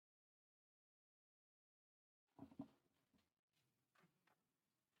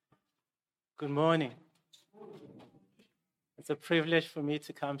Good morning. It's a privilege for me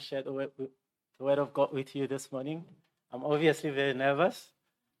to come share the word of God with you this morning. I'm obviously very nervous,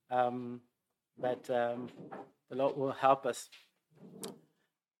 but the Lord will help us.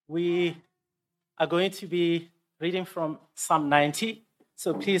 We are going to be reading from Psalm 90.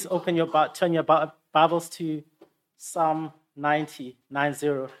 So please turn your Bibles to Psalm 90,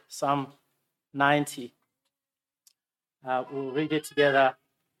 Psalm 90. We'll read it together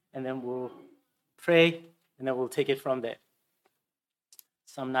and then we'll pray and then we'll take it from there.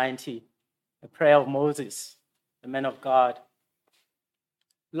 Psalm 90, a prayer of Moses, the man of God.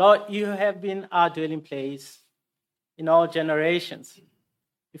 Lord, you have been our dwelling place in all generations.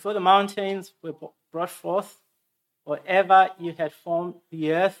 Before the mountains were brought forth, or ever you had formed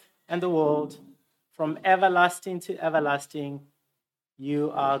the earth and the world, from everlasting to everlasting, you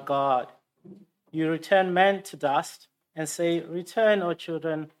are God. You return men to dust and say, return, O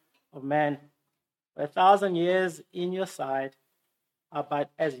children of men. For 1,000 years in your sight are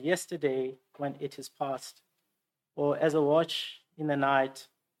but as yesterday when it is past, or as a watch in the night.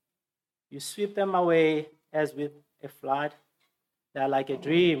 You sweep them away as with a flood. They are like a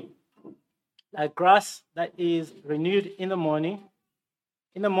dream, like grass that is renewed in the morning.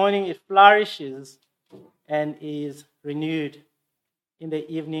 In the morning it flourishes and is renewed. In the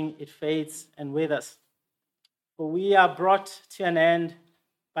evening it fades and withers. For we are brought to an end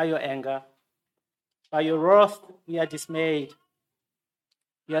by your anger. By your wrath we are dismayed.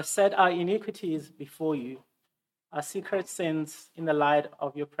 You have set our iniquities before you, our secret sins in the light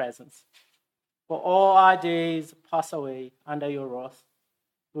of your presence. For all our days pass away under your wrath.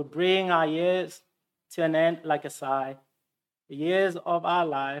 We bring our years to an end like a sigh. The years of our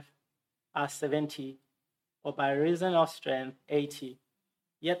life are 70, or by reason of strength 80.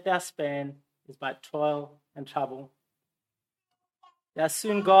 Yet their span is but toil and trouble. They are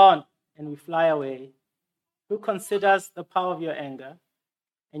soon gone, and we fly away. Who considers the power of your anger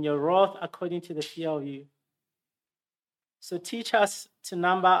and your wrath according to the fear of you? So teach us to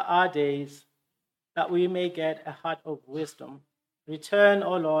number our days, that we may get a heart of wisdom. Return,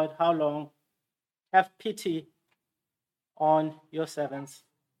 O Lord, how long? Have pity on your servants.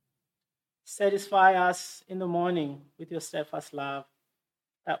 Satisfy us in the morning with your steadfast love,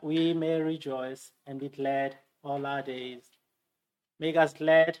 that we may rejoice and be glad all our days. Make us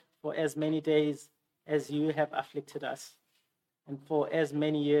glad for as many days as you have afflicted us, and for as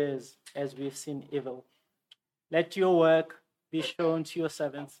many years as we've seen evil. Let your work be shown to your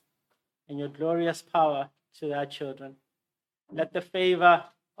servants, and your glorious power to their children. Let the favor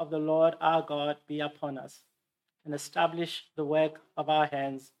of the Lord our God be upon us, and establish the work of our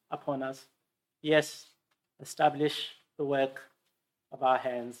hands upon us. Yes, establish the work of our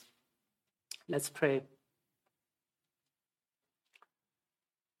hands. Let's pray.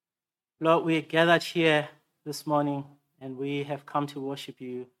 Lord, we are gathered here this morning, and we have come to worship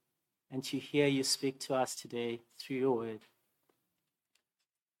you and to hear you speak to us today through your word.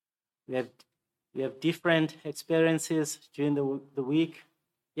 We have different experiences during the week,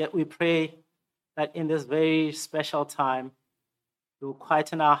 yet we pray that in this very special time, you will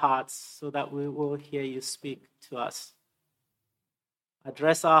quieten our hearts so that we will hear you speak to us.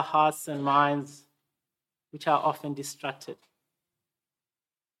 Address our hearts and minds, which are often distracted.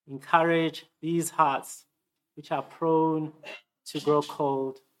 Encourage these hearts, which are prone to grow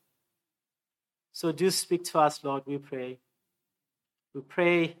cold. So do speak to us, Lord, we pray. We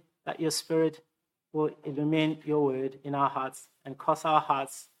pray that your Spirit will illumine your word in our hearts and cause our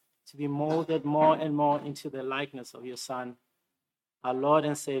hearts to be molded more and more into the likeness of your Son, our Lord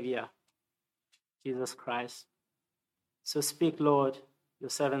and Savior, Jesus Christ. So speak, Lord,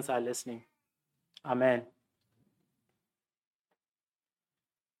 your servants are listening. Amen.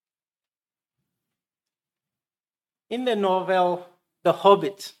 In the novel The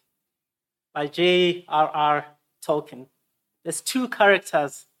Hobbit by J.R.R. Tolkien, there's two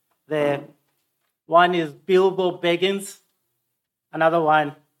characters there. One is Bilbo Baggins, another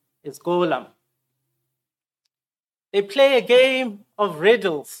one is Gollum. They play a game of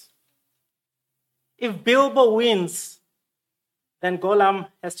riddles. If Bilbo wins, then Gollum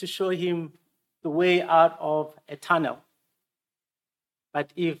has to show him the way out of a tunnel.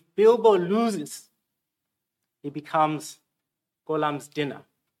 But if Bilbo loses, he becomes Gollum's dinner.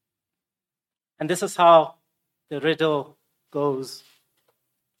 And this is how the riddle goes.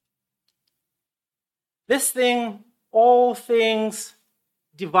 This thing all things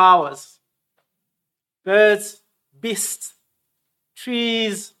devours. Birds, beasts,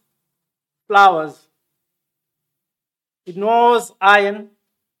 trees, flowers. It gnaws iron,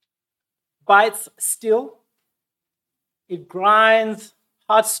 bites steel. It grinds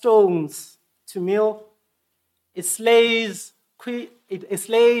hard stones to meal. It slays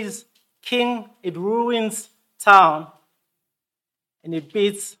king, it ruins town, and it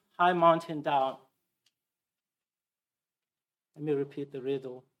beats high mountain down. Let me repeat the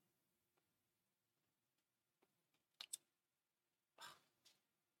riddle.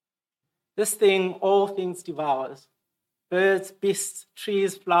 This thing all things devours, birds, beasts,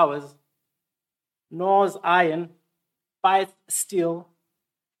 trees, flowers, gnaws iron, bites steel,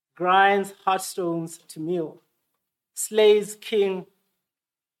 grinds hot stones to meal, slays king,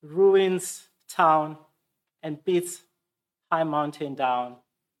 ruins town, and beats high mountain down.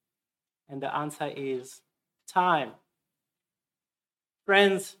 And the answer is time.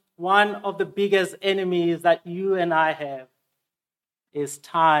 Friends, one of the biggest enemies that you and I have is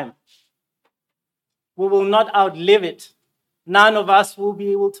time. We will not outlive it. None of us will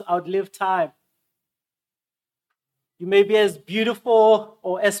be able to outlive time. You may be as beautiful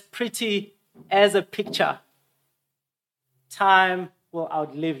or as pretty as a picture. Time will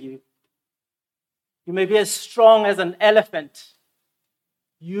outlive you. You may be as strong as an elephant.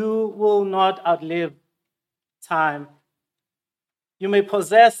 You will not outlive time. You may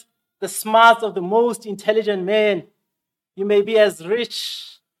possess the smarts of the most intelligent man. You may be as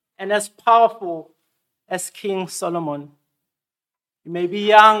rich and as powerful as King Solomon. You may be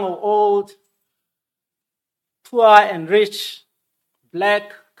young or old, poor and rich,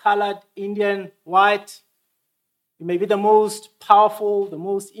 black, colored, Indian, white. You may be the most powerful, the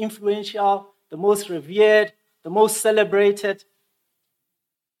most influential, the most revered, the most celebrated,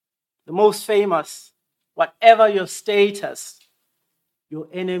 the most famous. Whatever your status, your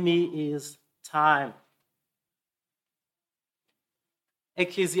enemy is time.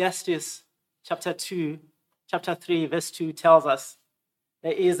 Ecclesiastes chapter 3, verse 2 tells us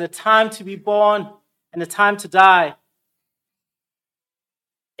there is a time to be born and a time to die.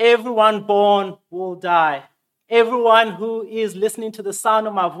 Everyone born will die. Everyone who is listening to the sound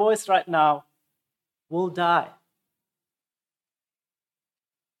of my voice right now will die.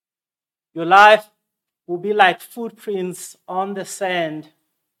 Your life will be like footprints on the sand.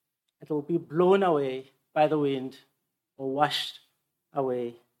 It will be blown away by the wind or washed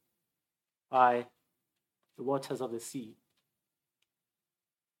away by the waters of the sea.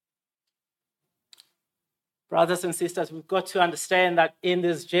 Brothers and sisters, we've got to understand that in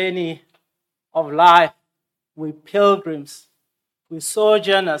this journey of life, we're pilgrims, we're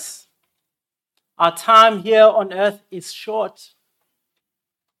sojourners. Our time here on earth is short.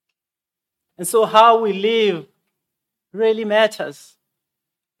 And so how we live really matters,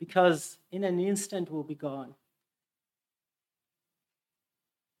 because in an instant we'll be gone.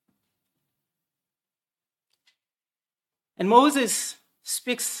 And Moses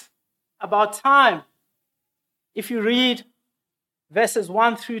speaks about time. If you read verses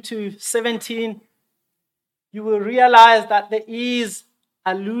 1 through to 17, you will realize that there is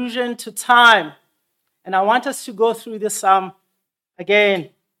allusion to time. And I want us to go through this again.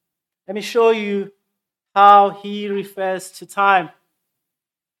 Let me show you how he refers to time.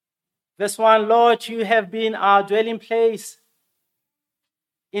 Verse 1, Lord, you have been our dwelling place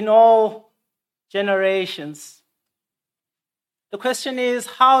in all generations. The question is,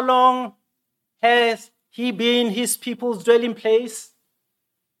 how long has he been his people's dwelling place?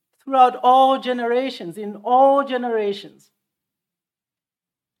 Throughout all generations, in all generations.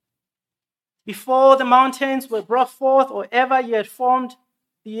 Before the mountains were brought forth, or ever you had formed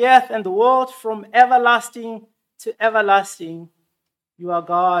the earth and the world, from everlasting to everlasting, you are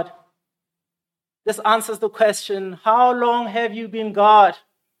God. This answers the question, how long have you been God?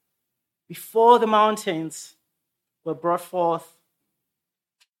 Before the mountains were brought forth,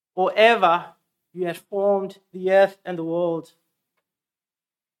 or ever you had formed the earth and the world.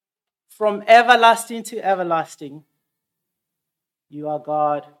 From everlasting to everlasting, you are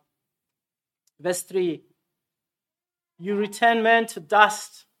God. Verse 3, you return men to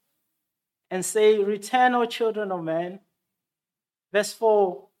dust and say, return, O children of men. Verse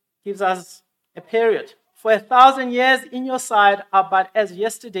 4 gives us a period. For 1,000 years in your sight are but as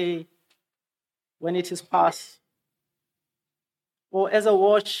yesterday when it is past, or as a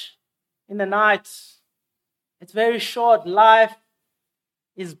watch in the night. It's very short. Life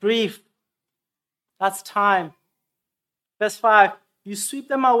is brief. That's time. Verse 5, you sweep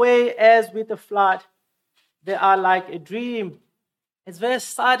them away as with a flood. They are like a dream. It's very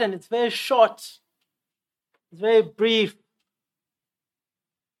sudden. It's very short. It's very brief.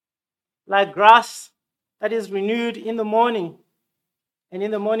 Like grass that is renewed in the morning. And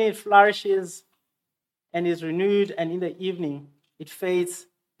in the morning it flourishes and is renewed, and in the evening it fades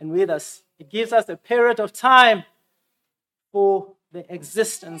and withers. It gives us a period of time for the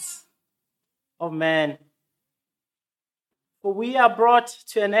existence of man. For we are brought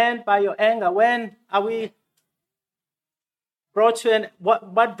to an end by your anger. When are we brought to an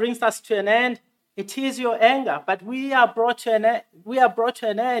what brings us to an end? It is your anger, but we are brought to an end. We are brought to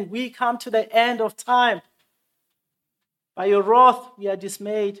an end. We come to the end of time. By your wrath we are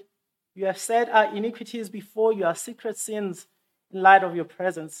dismayed. You have set our iniquities before you, our secret sins, in light of your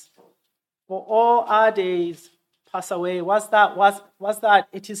presence. For all our days pass away. What's that?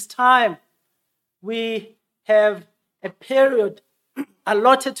 It is time. We have a period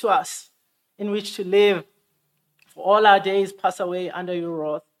allotted to us in which to live. For all our days pass away under your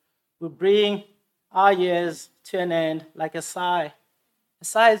wrath. We bring our years to an end like a sigh. A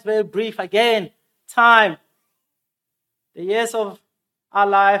sigh is very brief. Again, time. The years of our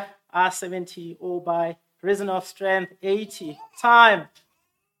life are 70, or by reason of strength, 80. Time.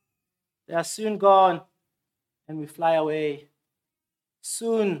 They are soon gone, and we fly away.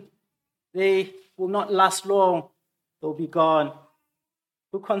 Soon, they will not last long. They'll be gone.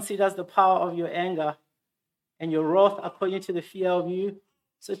 Who considers the power of your anger and your wrath according to the fear of you?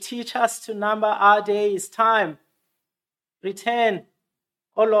 So teach us to number our days. Time. Return.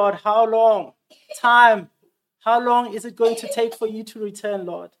 Oh Lord, how long? Time. How long is it going to take for you to return,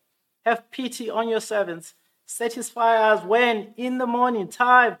 Lord? Have pity on your servants. Satisfy us when? In the morning.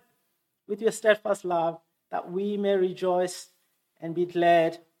 Time. With your steadfast love, that we may rejoice and be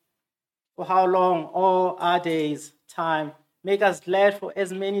glad. For how long? All our days. Time. Make us glad for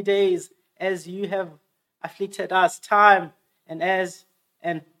as many days as you have afflicted us. Time.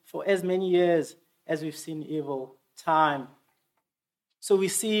 And for as many years as we've seen evil. Time. So we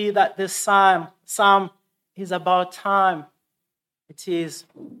see that this psalm is about time. It is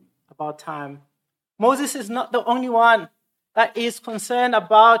about time. Moses is not the only one that is concerned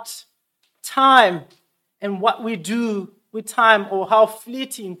about time and what we do with time, or how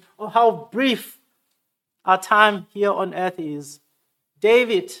fleeting or how brief our time here on earth is.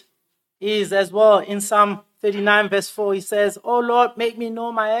 David is as well. In Psalm 39 verse 4, he says, "O Lord, make me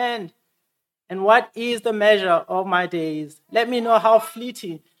know my end, and what is the measure of my days. Let me know how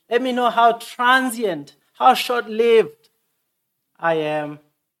fleeting, let me know how transient, how short-lived I am."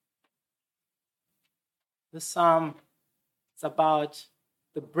 The psalm is about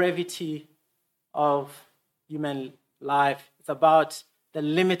the brevity of human life. It's about the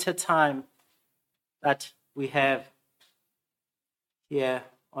limited time that we have here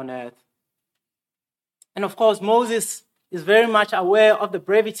on earth. And of course, Moses is very much aware of the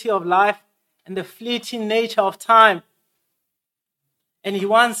brevity of life and the fleeting nature of time. And he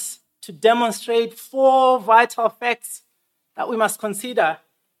wants to demonstrate 4 vital facts that we must consider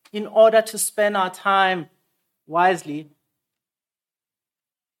in order to spend our time wisely.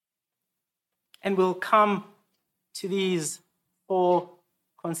 And we'll come to these 4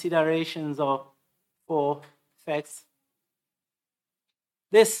 considerations or 4 facts.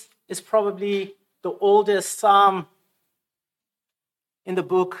 This is probably the oldest psalm in the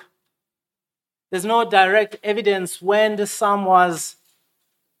book. There's no direct evidence when the psalm was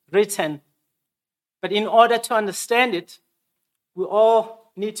written. But in order to understand it, we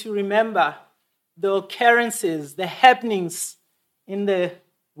all need to remember the occurrences, the happenings in the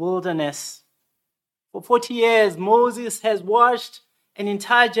wilderness. For 40 years, Moses has watched an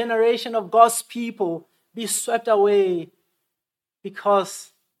entire generation of God's people be swept away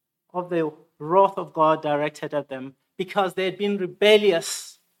because of the wrath of God directed at them, because they had been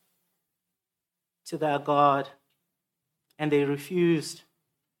rebellious to their God and they refused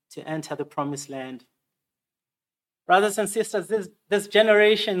to enter the promised land. Brothers and sisters, this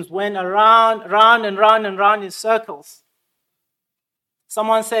generations went round and round in circles.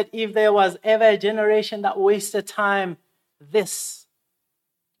 Someone said, if there was ever a generation that wasted time, this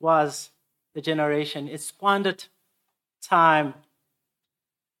was the generation. It squandered time.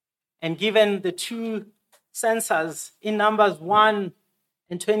 And given the 2 censors in Numbers 1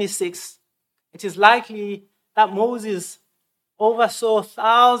 and 26, it is likely that Moses oversaw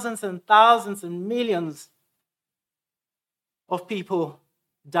thousands and thousands and millions of people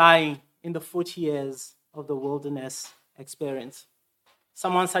dying in the 40 years of the wilderness experience.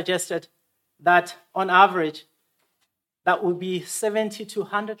 Someone suggested that on average, that would be 70 to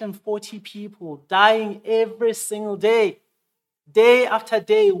 140 people dying every single day. Day after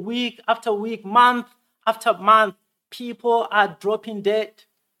day, week after week, month after month, people are dropping dead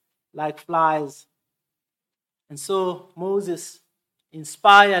like flies. And so Moses,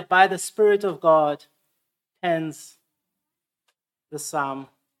 inspired by the Spirit of God, pens the psalm.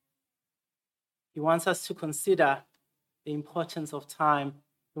 He wants us to consider the importance of time.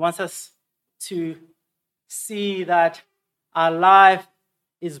 He wants us to see that our life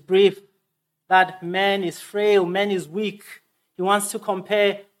is brief, that man is frail, man is weak. He wants to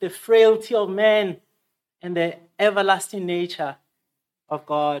compare the frailty of man and the everlasting nature of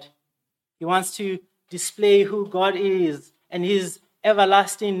God. He wants to display who God is and his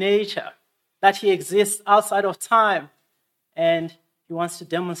everlasting nature, that he exists outside of time. And he wants to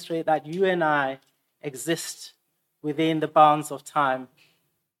demonstrate that you and I exist within the bounds of time.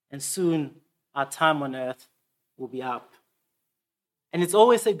 And soon our time on earth will be up. And it's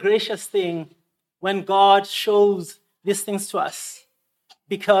always a gracious thing when God shows these things to us,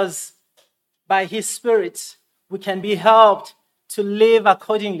 because by his Spirit, we can be helped to live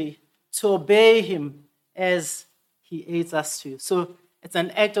accordingly, to obey him as he aids us to. So it's an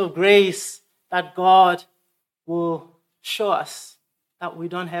act of grace that God will show us that we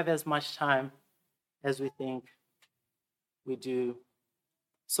don't have as much time as we think we do.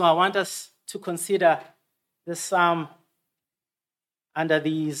 So I want us to consider this psalm under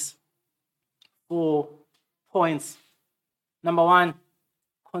these 4 points. Number 1,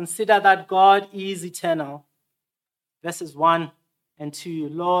 consider that God is eternal. Verses 1 and 2.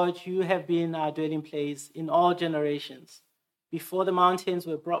 Lord, you have been our dwelling place in all generations. Before the mountains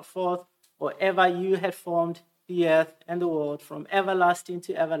were brought forth, or ever you had formed the earth and the world, from everlasting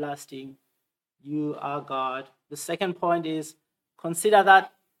to everlasting, you are God. The second point is, consider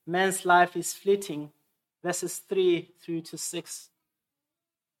that man's life is fleeting. Verses 3 through to 6.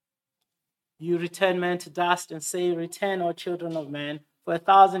 You return man to dust and say, return, O children of man, for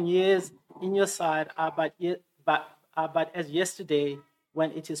 1,000 years in your sight are but as yesterday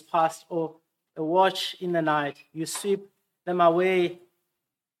when it is past, or a watch in the night. You sweep them away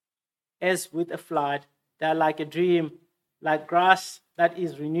as with a flood. They are like a dream, like grass that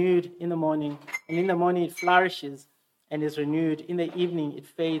is renewed in the morning. And in the morning it flourishes and is renewed. In the evening it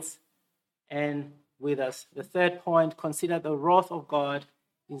fades and withers. The third point, consider the wrath of God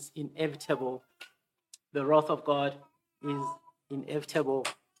is inevitable. The wrath of God is inevitable.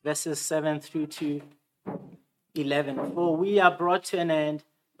 Verses 7 through to 11. For we are brought to an end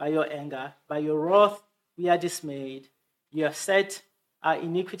by your anger. By your wrath we are dismayed. You have set our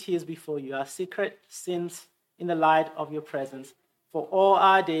iniquities before you, our secret sins in the light of your presence. For all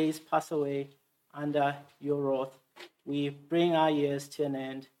our days pass away under your wrath. We bring our years to an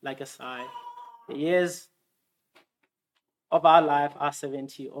end like a sigh. The years of our life are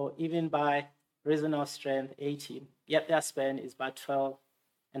 70, or even by reason of strength, 80. Yet their span is but 12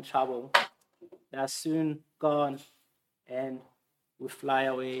 and trouble. They are soon gone and we fly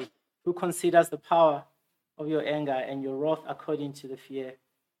away. Who considers the power of your anger and your wrath according to the fear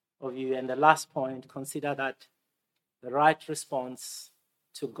of you? And the last point, consider that the right response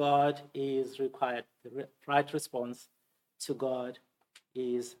to God is required. The right response to God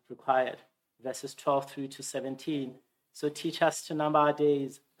is required. Verses 12 through to 17. So teach us to number our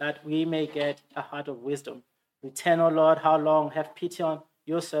days, that we may get a heart of wisdom. Return, O Lord, how long? Have pity on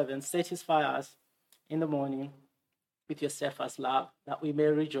your servants. Satisfy us in the morning with your steadfast love, that we may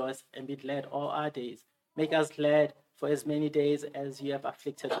rejoice and be glad all our days. Make us glad for as many days as you have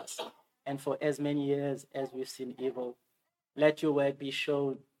afflicted us, and for as many years as we've seen evil. Let your word be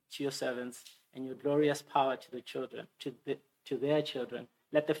shown to your servants, and your glorious power to the children, to their children.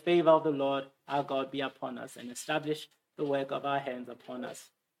 Let the favor of the Lord our God be upon us, and establish the work of our hands upon us.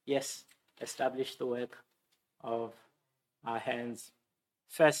 Yes, establish the work of our hands.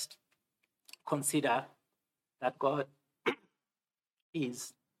 First, consider that God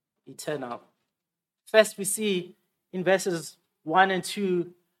is eternal. First, we see in verses 1 and 2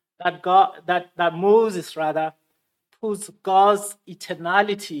 that Moses puts God's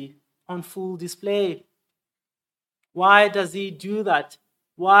eternality on full display. Why does he do that?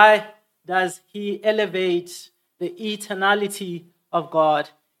 Why does he elevate the eternality of God?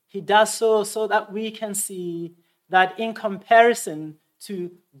 He does so that we can see that in comparison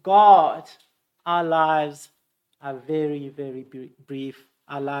to God, our lives are very, very brief.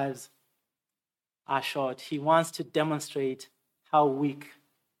 Our lives are short. He wants to demonstrate how weak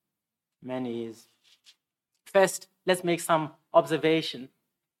man is. First, let's make some observation.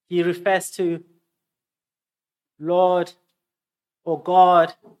 He refers to Lord or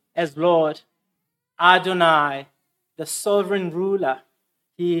God as Lord, Adonai, the sovereign ruler.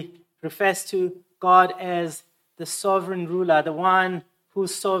 He refers to God as the sovereign ruler, the one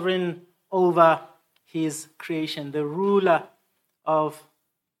who's sovereign over his creation, the ruler of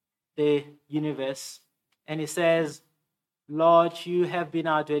the universe. And he says, Lord, you have been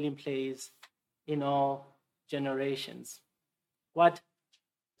our dwelling place in all generations. What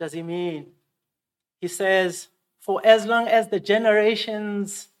does he mean? He says, for as long as the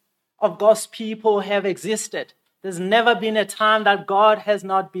generations of God's people have existed, there's never been a time that God has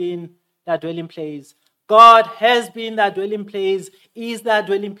not been their dwelling place. God has been their dwelling place, is their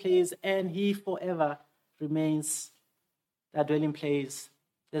dwelling place, and he forever remains their dwelling place.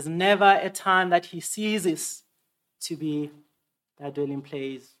 There's never a time that he ceases to be their dwelling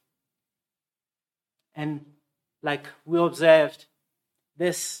place. And like we observed,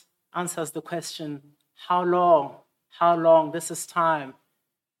 this answers the question, how long? How long? This is time.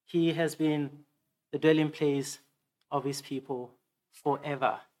 He has been the dwelling place of his people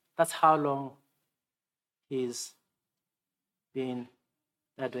forever. That's how long he's been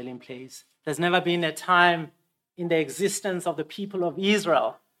their dwelling place. There's never been a time in the existence of the people of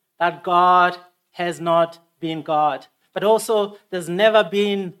Israel that God has not been God. But also, there's never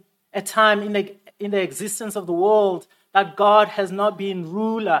been a time in the existence of the world that God has not been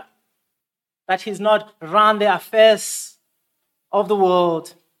ruler, that he's not run the affairs of the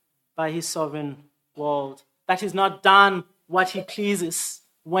world by his sovereign world, that he's not done what he pleases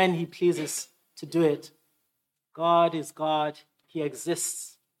when he pleases to do it. God is God. He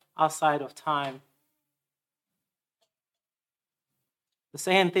exists outside of time. The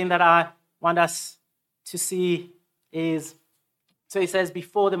second thing that I want us to see is, so he says,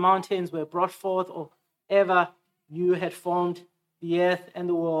 before the mountains were brought forth, or ever you had formed the earth and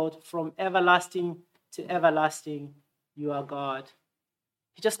the world, from everlasting to everlasting, you are God.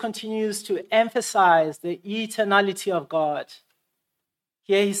 He just continues to emphasize the eternality of God.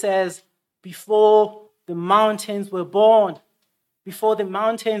 Here he says, before the mountains were born, before the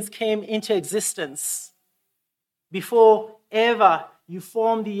mountains came into existence, before ever you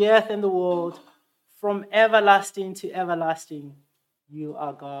formed the earth and the world, from everlasting to everlasting, you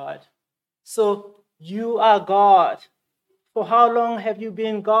are God. So you are God. For how long have you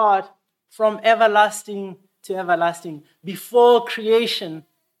been God? From everlasting to everlasting. Before creation,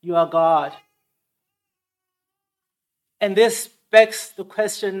 you are God. And this begs the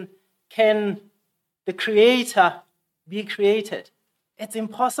question, can the Creator be created? It's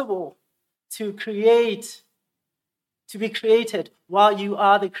impossible to be created while you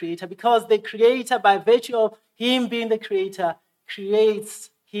are the Creator, because the Creator, by virtue of him being the Creator, creates.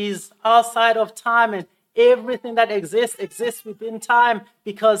 He's outside of time, and everything that exists within time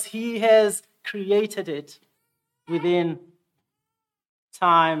because he has created it within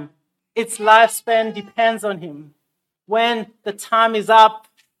time. Its lifespan depends on him. When the time is up,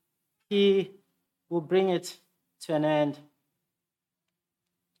 he will bring it to an end.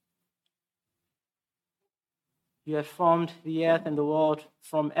 You have formed the earth and the world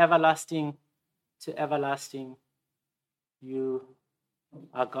from everlasting to everlasting. You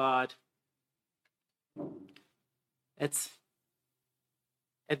are God. It's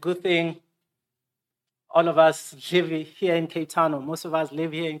a good thing all of us live here in Cape Town, or most of us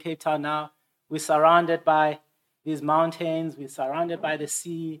live here in Cape Town now. We're surrounded by these mountains, we're surrounded by the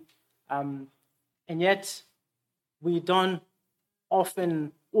sea, and yet we don't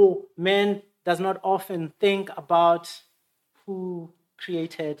often, or man does not often think about who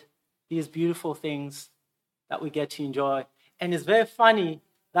created these beautiful things that we get to enjoy. And it's very funny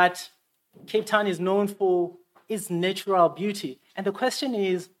that Cape Town is known for its natural beauty. And the question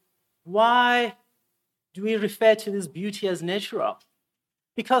is, why do we refer to this beauty as natural?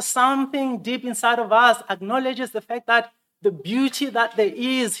 Because something deep inside of us acknowledges the fact that the beauty that there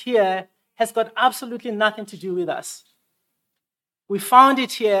is here has got absolutely nothing to do with us. We found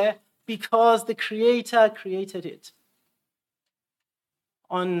it here because the Creator created it.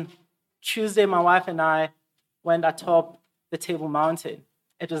 On Tuesday, my wife and I went atop the Table Mountain.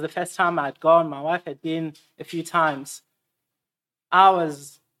 It was the first time I'd gone. My wife had been a few times. I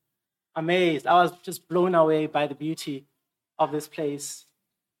was amazed. I was just blown away by the beauty of this place,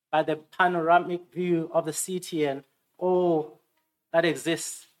 by the panoramic view of the city and all that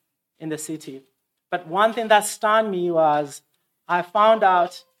exists in the city. But one thing that stunned me was I found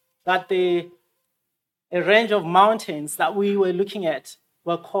out that a range of mountains that we were looking at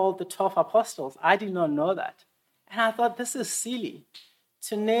were called the 12 Apostles. I did not know that. And I thought, this is silly.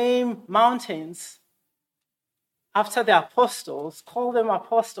 To name mountains after the apostles, call them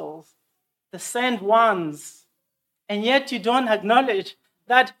apostles, the sent ones, and yet you don't acknowledge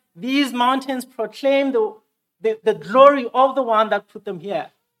that these mountains proclaim the glory of the one that put them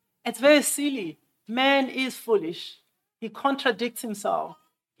here. It's very silly. Man is foolish. He contradicts himself.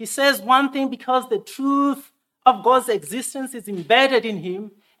 He says one thing because the truth of God's existence is embedded in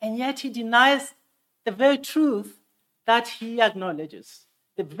him, and yet he denies the very truth that he acknowledges,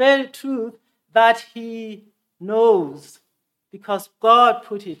 the very truth that he knows, because God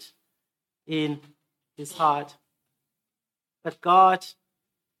put it in his heart. But God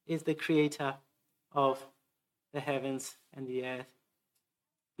is the creator of the heavens and the earth.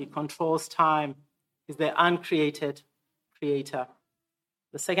 He controls time. He's the uncreated creator.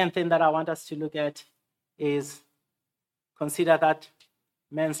 The second thing that I want us to look at is consider that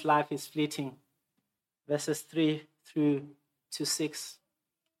man's life is fleeting. Verses 3 through to 6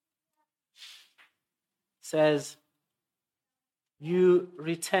 says, you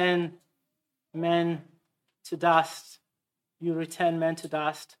return men to dust. You return men to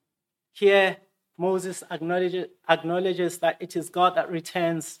dust. Here, Moses acknowledges that it is God that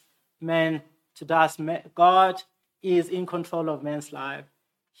returns men to dust. God is in control of man's life.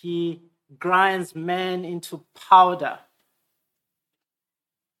 He grinds man into powder.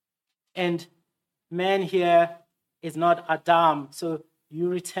 And man here is not Adam. So you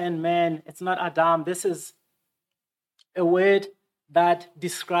return man. It's not Adam. This is a word that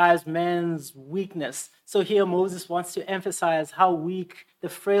describes man's weakness. So here Moses wants to emphasize how weak, the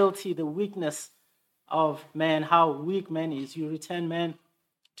frailty, the weakness of man, how weak man is. You return man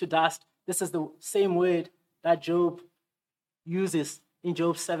to dust. This is the same word that Job uses in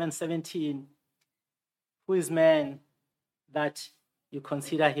Job 7:17. Who is man that you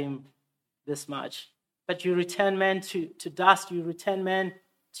consider him this much? But you return man to dust. You return man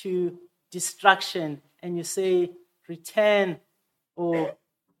to destruction. And you say, return, O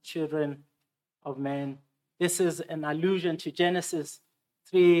children of men. This is an allusion to Genesis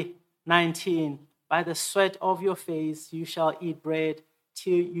 3:19. By the sweat of your face you shall eat bread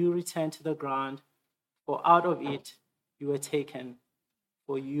till you return to the ground, for out of it you were taken,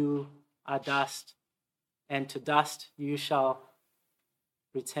 for you are dust, and to dust you shall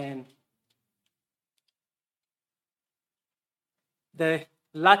return. The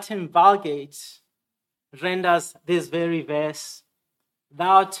Latin Vulgate renders this very verse,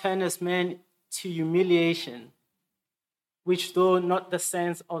 thou turnest men to humiliation, which though not the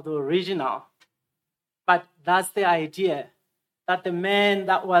sense of the original, but that's the idea, that the man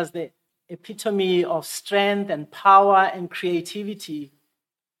that was the epitome of strength and power and creativity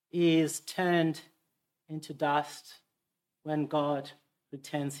is turned into dust when God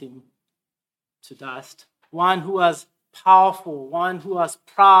returns him to dust. One who was powerful, one who was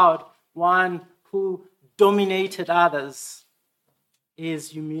proud, one who dominated others is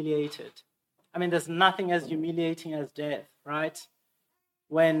humiliated. I mean, there's nothing as humiliating as death, right?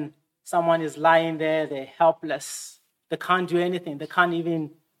 When someone is lying there, they're helpless. They can't do anything. They can't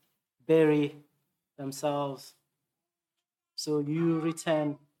even bury themselves. So you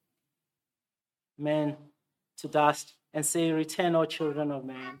return men to dust and say, return, O children of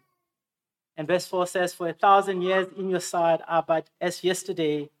men. And verse 4 says, for 1,000 years in your sight are but as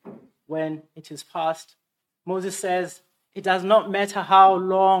yesterday when it is past. Moses says, it does not matter how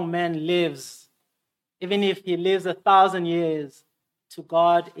long man lives. Even if he lives 1,000 years, to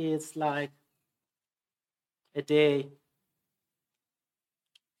God it's like a day.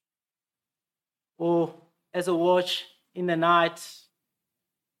 Or as a watch in the night,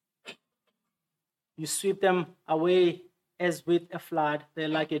 you sweep them away as with a flood. They're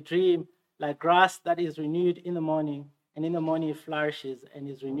like a dream, like grass that is renewed in the morning. And in the morning it flourishes and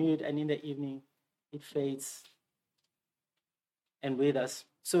is renewed, and in the evening it fades and withers.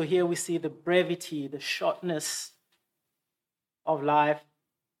 So here we see the brevity, the shortness of life.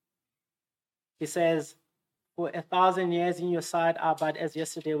 He says, for 1,000 years in your sight are but as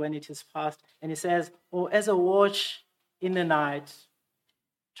yesterday when it is past. And he says, or as a watch in the night.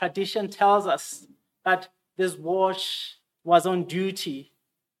 Tradition tells us that this watch was on duty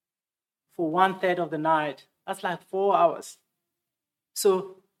for 1/3 of the night. That's like 4 hours.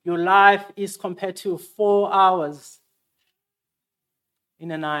 So your life is compared to 4 hours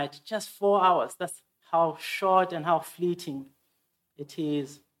in a night. Just 4 hours. That's how short and how fleeting it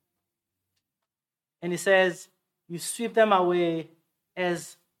is. And he says, you sweep them away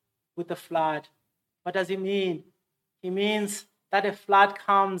as with a flood. What does he mean? He means that a flood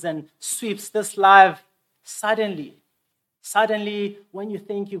comes and sweeps this life suddenly. Suddenly, when you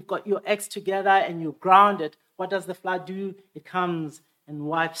think you've got your acts together and you're grounded, what does the flood do? It comes and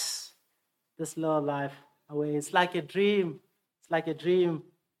wipes this little life away. It's like a dream. It's like a dream,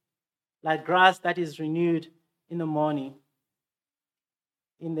 like grass that is renewed in the morning.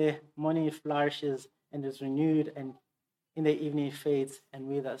 In the morning it flourishes and is renewed, and in the evening it fades and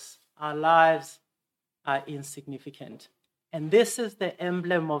withers. Our lives are insignificant. And this is the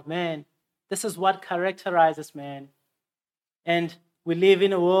emblem of man. This is what characterizes man. And we live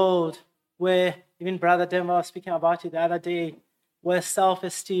in a world where, even Brother Denver was speaking about it the other day, where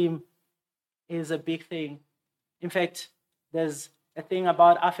self-esteem is a big thing. In fact, there's a thing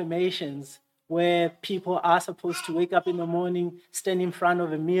about affirmations where people are supposed to wake up in the morning, stand in front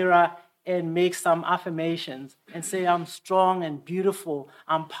of a mirror, and make some affirmations and say, I'm strong and beautiful,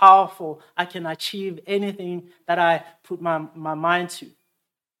 I'm powerful, I can achieve anything that I put my mind to.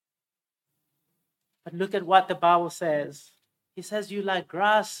 But look at what the Bible says. He says, you like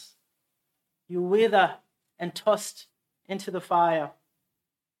grass, you wither and tossed into the fire.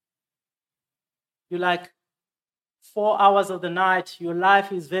 You like 4 hours of the night, your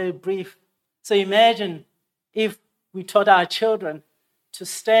life is very brief. So imagine if we taught our children to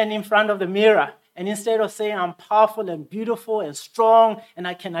stand in front of the mirror, and instead of saying, I'm powerful and beautiful and strong and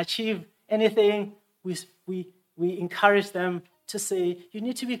I can achieve anything, we encourage them to say, you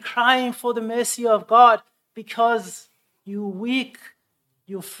need to be crying for the mercy of God because you're weak,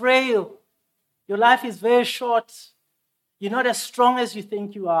 you're frail, your life is very short. You're not as strong as you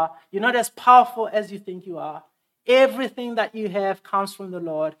think you are. You're not as powerful as you think you are. Everything that you have comes from the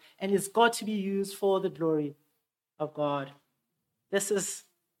Lord, and it's got to be used for the glory of God. This is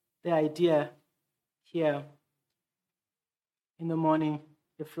the idea here. In the morning,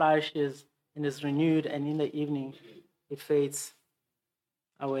 it flourishes and is renewed, and in the evening, it fades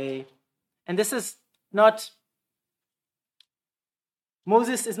away. And this is not,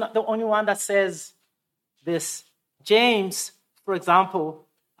 Moses is not the only one that says this. James, for example,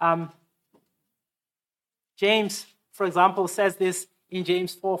 says this in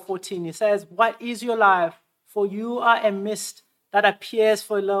James 4:14. He says, what is your life? For you are a mist that appears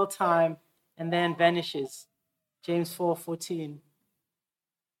for a little time and then vanishes. James 4:14.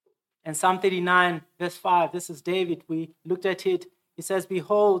 And Psalm 39, verse 5, this is David. We looked at it. He says,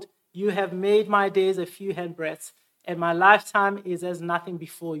 behold, you have made my days a few handbreadths, and my lifetime is as nothing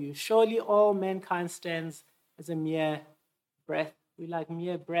before you. Surely all mankind stands as a mere breath. We like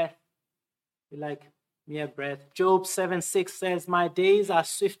mere breath. Job 7:6 says, my days are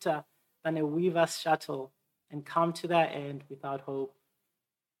swifter than a weaver's shuttle and come to their end without hope.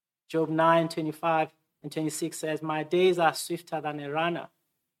 Job 9:25 and 26 says, my days are swifter than a runner.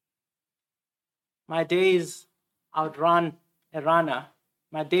 My days outrun a runner.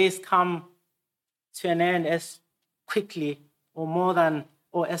 My days come to an end as quickly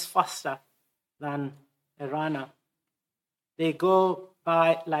or as faster than a runner. They go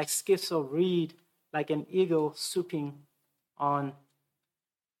by like skips of reed, like an eagle swooping on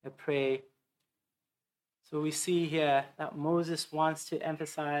a prey. So we see here that Moses wants to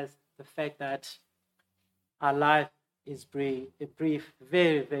emphasize the fact that our life is brief,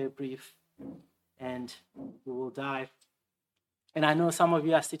 very, very brief, and we will die. And I know some of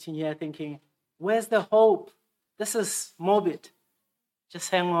you are sitting here thinking, where's the hope? This is morbid. Just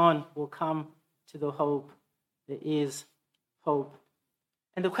hang on, we'll come to the hope. There is hope.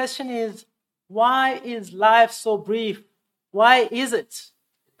 And the question is, why is life so brief? Why is it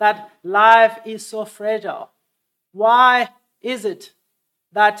that life is so fragile? Why is it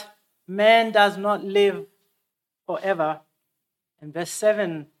that man does not live forever? And verse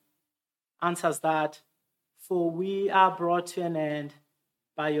 7 answers that. For we are brought to an end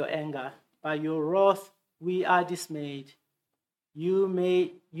by your anger. By your wrath we are dismayed.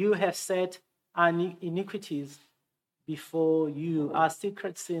 You have set our iniquities before you, our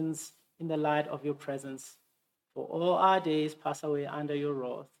secret sins in the light of your presence. For all our days pass away under your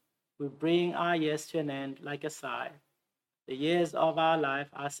wrath. We bring our years to an end like a sigh. The years of our life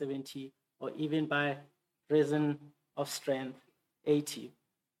are 70, or even by reason of strength, 80.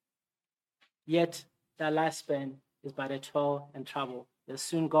 Yet their lifespan is but a toil and trouble. They're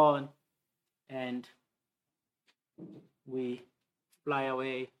soon gone, and we fly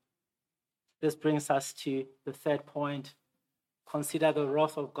away. This brings us to the third point. Consider the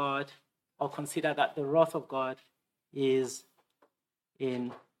wrath of God, or consider that the wrath of God is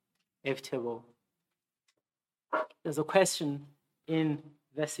inevitable. There's a question in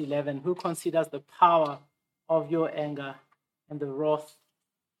verse 11. Who considers the power of your anger and the wrath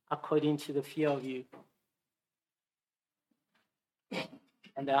according to the fear of you?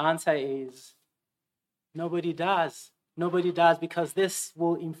 And the answer is nobody does. Nobody does, because this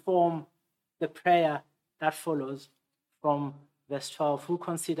will inform the prayer that follows from verse 12. Who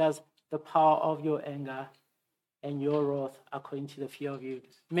considers the power of your anger and your wrath according to the fear of you?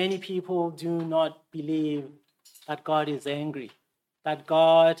 Many people do not believe that God is angry, that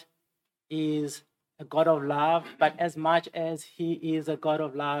God is a God of love, but as much as he is a God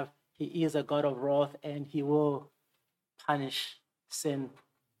of love, he is a God of wrath, and he will punish sin.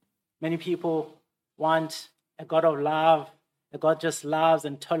 Many people want a God of love, a God just loves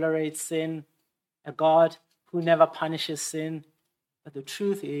and tolerates sin, a God who never punishes sin. But the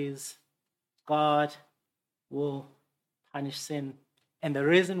truth is, God will punish sin. And the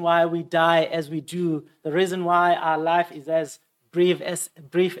reason why we die as we do, the reason why our life is as brief as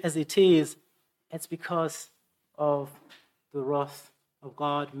it is, it's because of the wrath of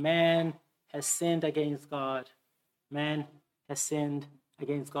God. Man has sinned against God. Man has sinned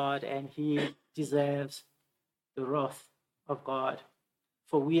against God, and he deserves the wrath of God.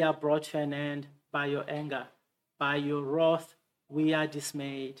 For we are brought to an end by your anger. By your wrath we are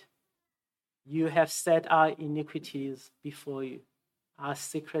dismayed. You have set our iniquities before you, our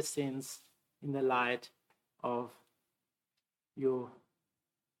secret sins in the light of your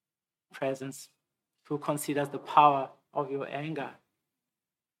presence. Who considers the power of your anger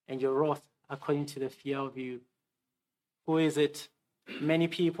and your wrath according to the fear of you? Who is it? Many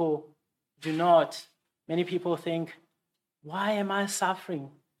people do not. Many people think, why am I suffering?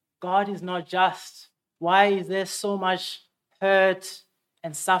 God is not just. Why is there so much hurt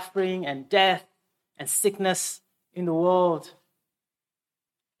and suffering and death and sickness in the world?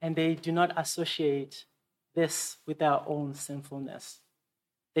 And they do not associate this with their own sinfulness.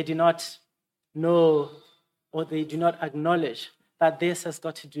 They do not know, or they do not acknowledge that this has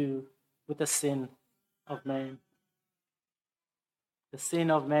got to do with the sin of man. The sin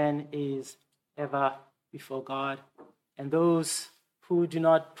of man is ever before God. And those who do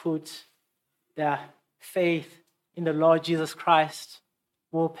not put their faith in the Lord Jesus Christ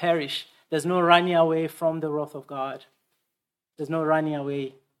will perish. There's no running away from the wrath of God. There's no running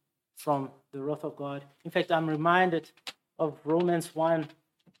away from the wrath of God. In fact, I'm reminded of Romans 1,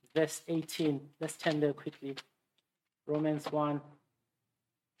 verse 18. Let's turn there quickly. Romans 1,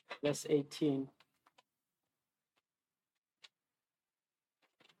 verse 18.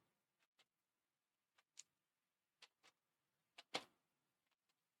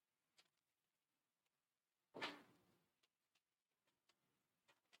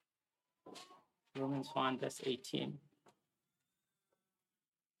 Romans 1, verse 18.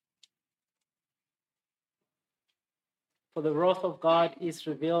 For the wrath of God is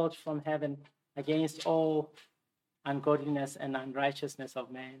revealed from heaven against all ungodliness and unrighteousness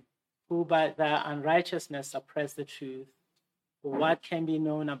of men, who by their unrighteousness suppress the truth. For what can be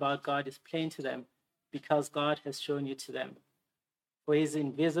known about God is plain to them, because God has shown it to them. For his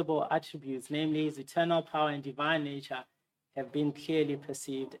invisible attributes, namely his eternal power and divine nature, have been clearly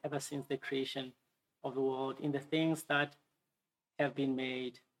perceived ever since the creation of the world in the things that have been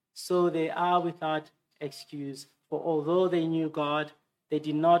made. So they are without excuse. For although they knew God, they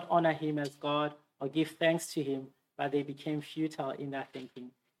did not honor him as God or give thanks to him, but they became futile in their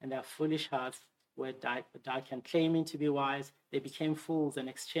thinking, and their foolish hearts were darkened. Claiming to be wise, they became fools and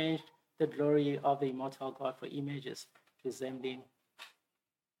exchanged the glory of the immortal God for images resembling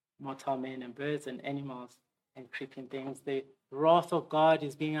mortal men and birds and animals and creeping things. The wrath of God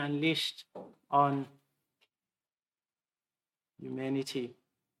is being unleashed on humanity.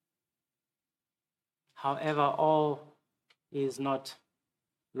 However, all is not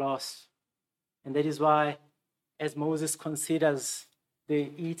lost. And that is why, as Moses considers the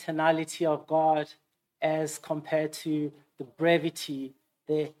eternality of God as compared to the brevity,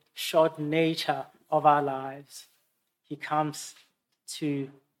 the short nature of our lives, he comes to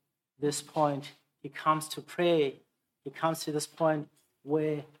this point. He comes to pray. He comes to this point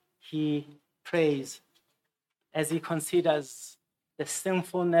where he prays as he considers the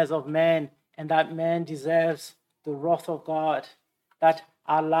sinfulness of man and that man deserves the wrath of God, that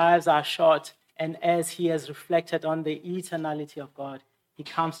our lives are short, and as he has reflected on the eternality of God, he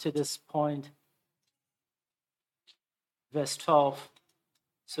comes to this point. Verse 12,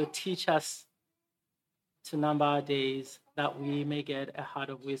 so teach us to number our days, that we may get a heart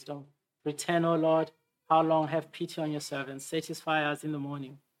of wisdom. Return, O Lord, how long? Have pity on your servants. Satisfy us in the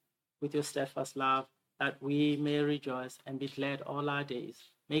morning with your steadfast love, that we may rejoice and be glad all our days.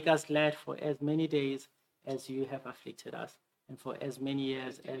 Make us glad for as many days as you have afflicted us, and for as many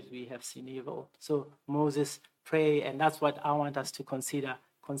years as we have seen evil. So Moses prayed, and that's what I want us to consider.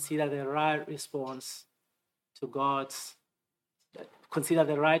 Consider the right response to God's. Consider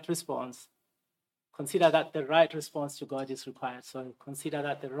the right response. Consider that the right response to God is required. So consider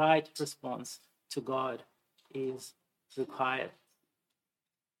that the right response to God is required.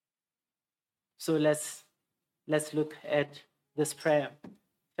 So let's look at this prayer.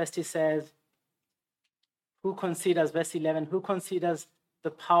 First he says, who considers, verse 11, who considers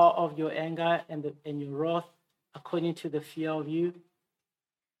the power of your anger and your wrath according to the fear of you?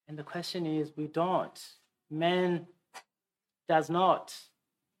 And the question is, we don't. Man does not.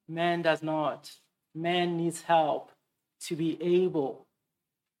 Man does not. Man needs help to be able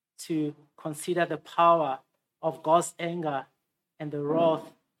to consider the power of God's anger and the wrath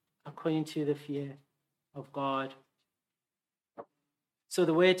according to the fear of God. So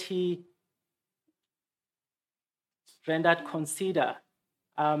the word he rendered consider.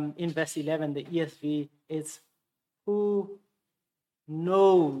 In verse 11, the ESV, it's who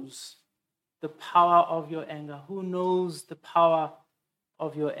knows the power of your anger? Who knows the power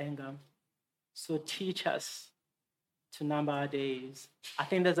of your anger? So teach us to number our days. I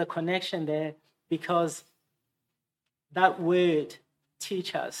think there's a connection there because that word,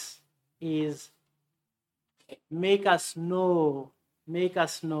 teach us, is make us know the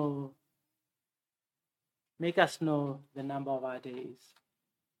number of our days.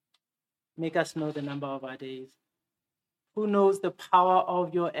 Make us know the number of our days. Who knows the power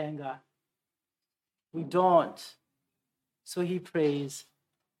of your anger? We don't. So he prays,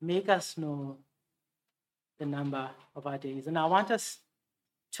 make us know the number of our days. And I want us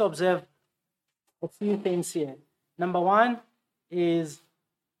to observe a few things here. Number one is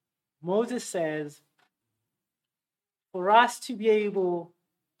Moses says, for us to be able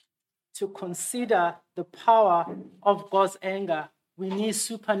to consider the power of God's anger, we need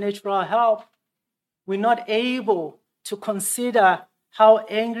supernatural help. We're not able to consider how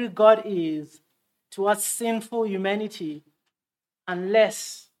angry God is towards sinful humanity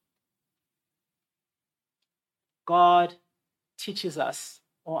unless God teaches us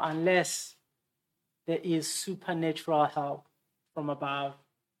or unless there is supernatural help from above.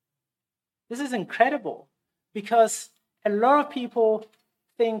 This is incredible because a lot of people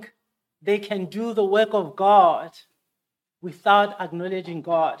think they can do the work of God without acknowledging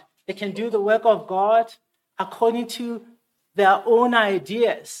God. They can do the work of God according to their own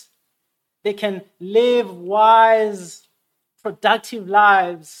ideas. They can live wise, productive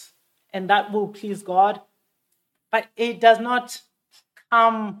lives, and that will please God. But it does not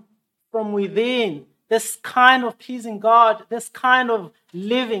come from within. This kind of pleasing God, this kind of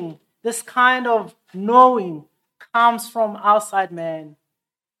living, this kind of knowing comes from outside man.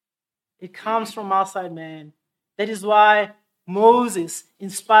 It comes from outside man. That is why Moses,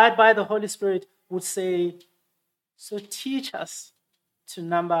 inspired by the Holy Spirit, would say, so teach us to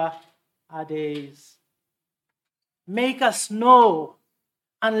number our days. Make us know.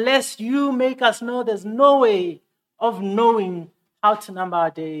 Unless you make us know, there's no way of knowing how to number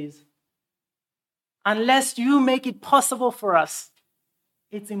our days. Unless you make it possible for us,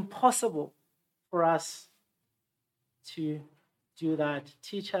 it's impossible for us to do that.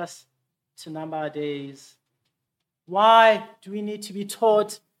 Teach us to number our days. Why do we need to be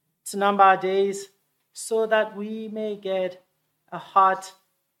taught to number our days? So that we may get a heart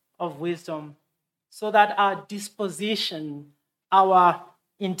of wisdom, so that our disposition, our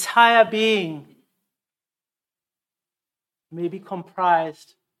entire being may be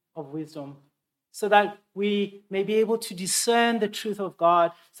comprised of wisdom, so that we may be able to discern the truth of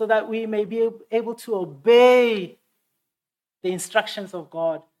God, so that we may be able to obey the instructions of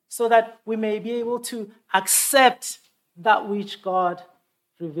God, so that we may be able to accept that which God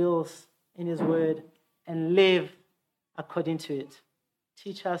reveals in his word and live according to it.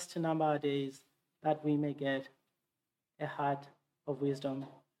 Teach us to number our days that we may get a heart of wisdom.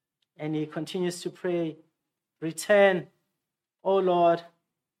 And he continues to pray, return, O Lord,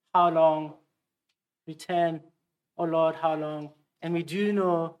 how long? Return, O Lord, how long? And we do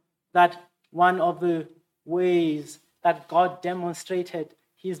know that one of the ways that God demonstrated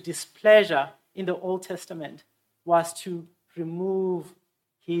his displeasure in the Old Testament was to remove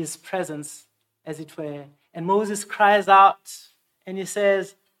his presence, as it were. And Moses cries out and he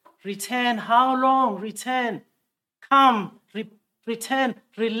says, return, how long? Return, come, return,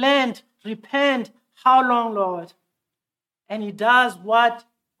 relent, repent, how long, Lord? And he does what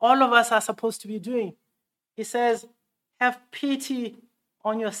all of us are supposed to be doing. He says, have pity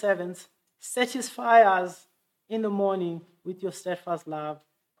on your servants, satisfy us in the morning with your steadfast love,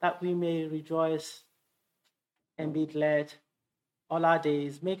 that we may rejoice and be glad all our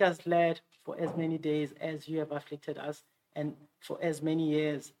days. Make us glad for as many days as you have afflicted us, and for as many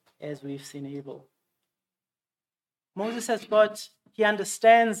years as we've seen evil. Moses has he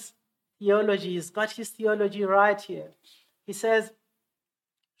understands theology. He's got his theology right here. He says,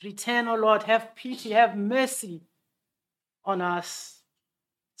 return, O Lord, have pity, have mercy on us.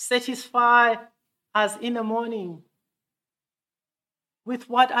 Satisfy us in the morning. With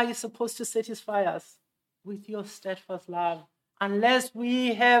what are you supposed to satisfy us? With your steadfast love. Unless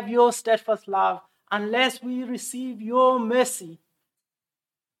we have your steadfast love, unless we receive your mercy,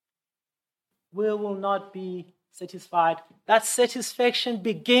 we will not be satisfied. That satisfaction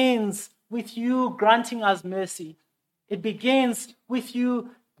begins with you granting us mercy. It begins with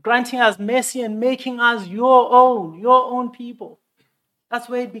you granting us mercy and making us your own people. That's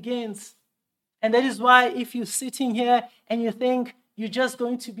where it begins. And that is why if you're sitting here and you think you're just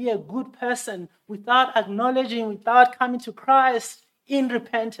going to be a good person without acknowledging, without coming to Christ in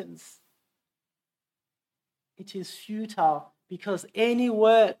repentance, it is futile, because any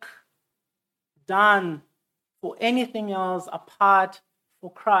work done for anything else apart from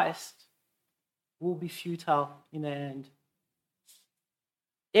Christ will be futile in the end.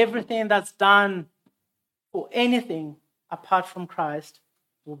 Everything that's done for anything apart from Christ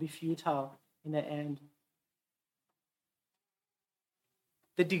will be futile in the end.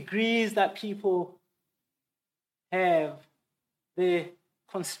 The degrees that people have, the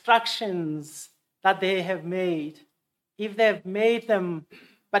constructions that they have made, if they've made them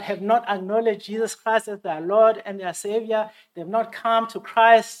but have not acknowledged Jesus Christ as their Lord and their Savior, they've not come to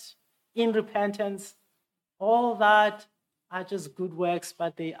Christ in repentance, all that are just good works,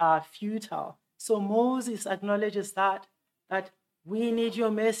 but they are futile. So Moses acknowledges that we need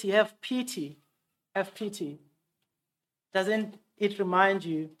your mercy. Have pity. Have pity. Doesn't it remind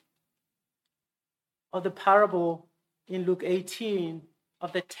you of the parable in Luke 18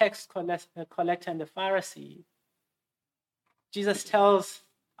 of the tax collector and the Pharisee? Jesus tells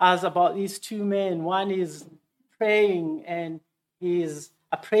us about these two men. One is praying and he is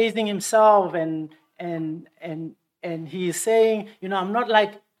appraising himself and he is saying, I'm not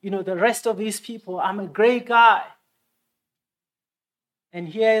like, the rest of these people. I'm a great guy. And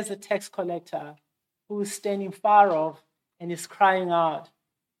here is a tax collector who is standing far off and is crying out,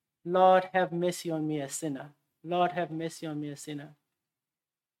 Lord, have mercy on me, a sinner. Lord, have mercy on me, a sinner.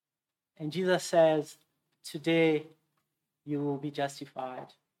 And Jesus says, today you will be justified.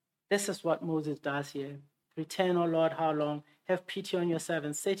 This is what Moses does here. Return, O Lord, how long? Have pity on your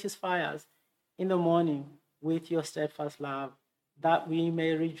servants. Satisfy us in the morning with your steadfast love, that we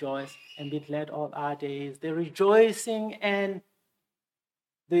may rejoice and be glad all our days. The rejoicing and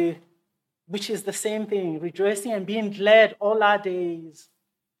which is the same thing, rejoicing and being glad all our days,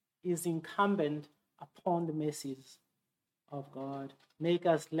 is incumbent upon the mercies of God. Make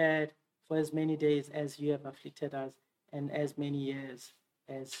us glad for as many days as you have afflicted us, and as many years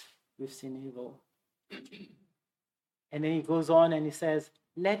as we've seen evil. And then he goes on and he says,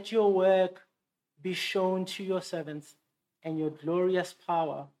 let your work be shown to your servants and your glorious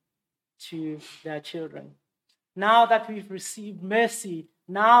power to their children. Now that we've received mercy,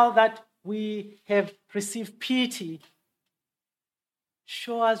 now that we have received pity,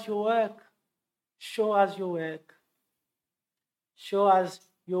 show us your work. Show us your work. Show us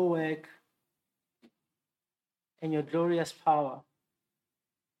your work and your glorious power.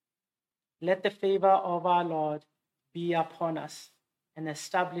 Let the favor of our Lord be upon us and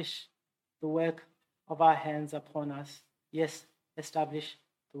establish the work of our hands upon us. Yes, establish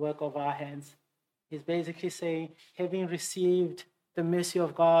the work of our hands. He's basically saying, having received the mercy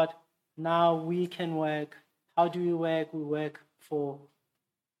of God, now we can work. How do we work? We work for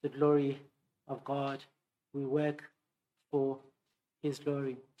the glory of God. We work for his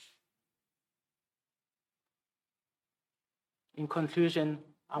glory. In conclusion,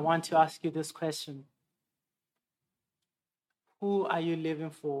 I want to ask you this question. Who are you living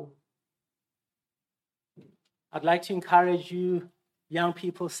for? I'd like to encourage you, young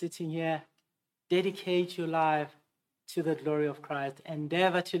people sitting here, dedicate your life to the glory of Christ.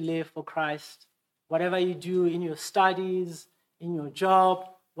 Endeavor to live for Christ. Whatever you do in your studies, in your job,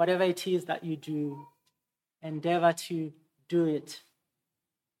 whatever it is that you do, endeavor to do it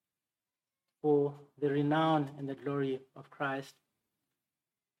for the renown and the glory of Christ.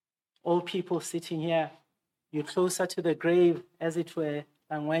 All people sitting here, you're closer to the grave, as it were,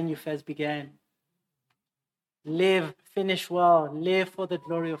 than when you first began. Live, finish well, live for the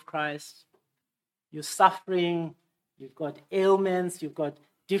glory of Christ. You're suffering, you've got ailments, you've got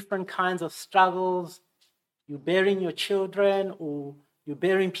different kinds of struggles. You're bearing your children or you're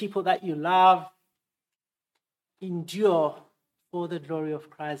bearing people that you love. Endure for the glory of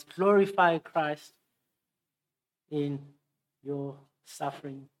Christ. Glorify Christ in your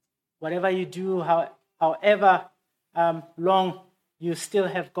suffering. Whatever you do, however long you still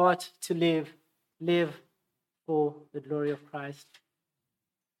have got to live, live for the glory of Christ.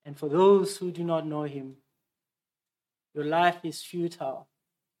 And for those who do not know him, your life is futile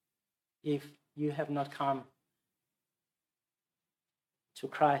if you have not come to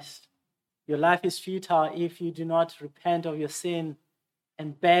Christ. Your life is futile if you do not repent of your sin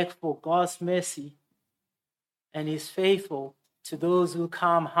and beg for God's mercy, and is faithful to those who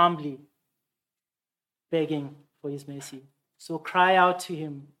come humbly begging for his mercy. So cry out to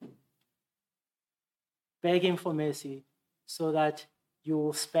him, beg him for mercy, so that you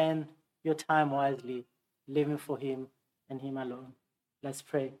will spend your time wisely living for him and him alone. Let's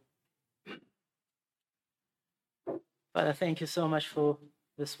pray. Father, thank you so much for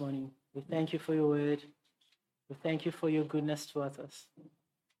this morning. We thank you for your word. We thank you for your goodness towards us.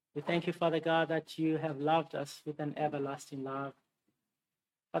 We thank you, Father God, that you have loved us with an everlasting love.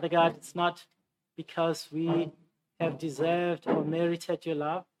 Father God, it's not because we have deserved or merited your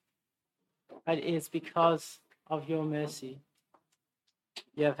love, but it's because of your mercy.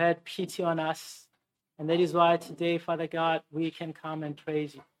 You have had pity on us, and that is why today, Father God, we can come and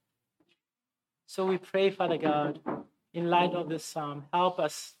praise you. So we pray, Father God, in light of this psalm, help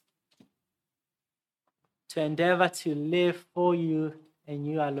us to endeavor to live for you and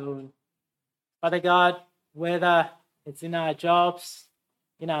you alone. Father God, whether it's in our jobs,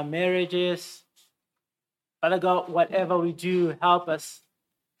 in our marriages, Father God, whatever we do, help us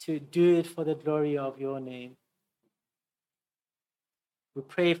to do it for the glory of your name. We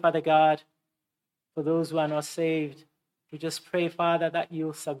pray, Father God, for those who are not saved. We just pray, Father, that you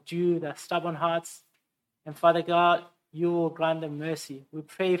will subdue their stubborn hearts. And Father God, you will grant them mercy. We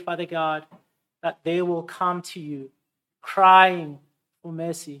pray, Father God, that they will come to you crying for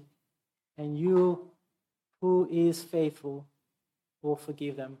mercy. And you, who is faithful, will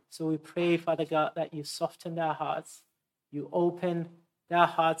forgive them. So we pray, Father God, that you soften their hearts. You open their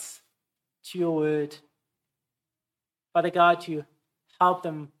hearts to your word. Father God, you help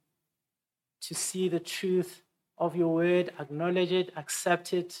them to see the truth of your word, acknowledge it,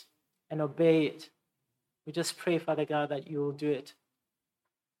 accept it, and obey it. We just pray, Father God, that you will do it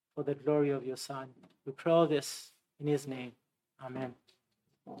for the glory of your Son. We pray all this in his name. Amen.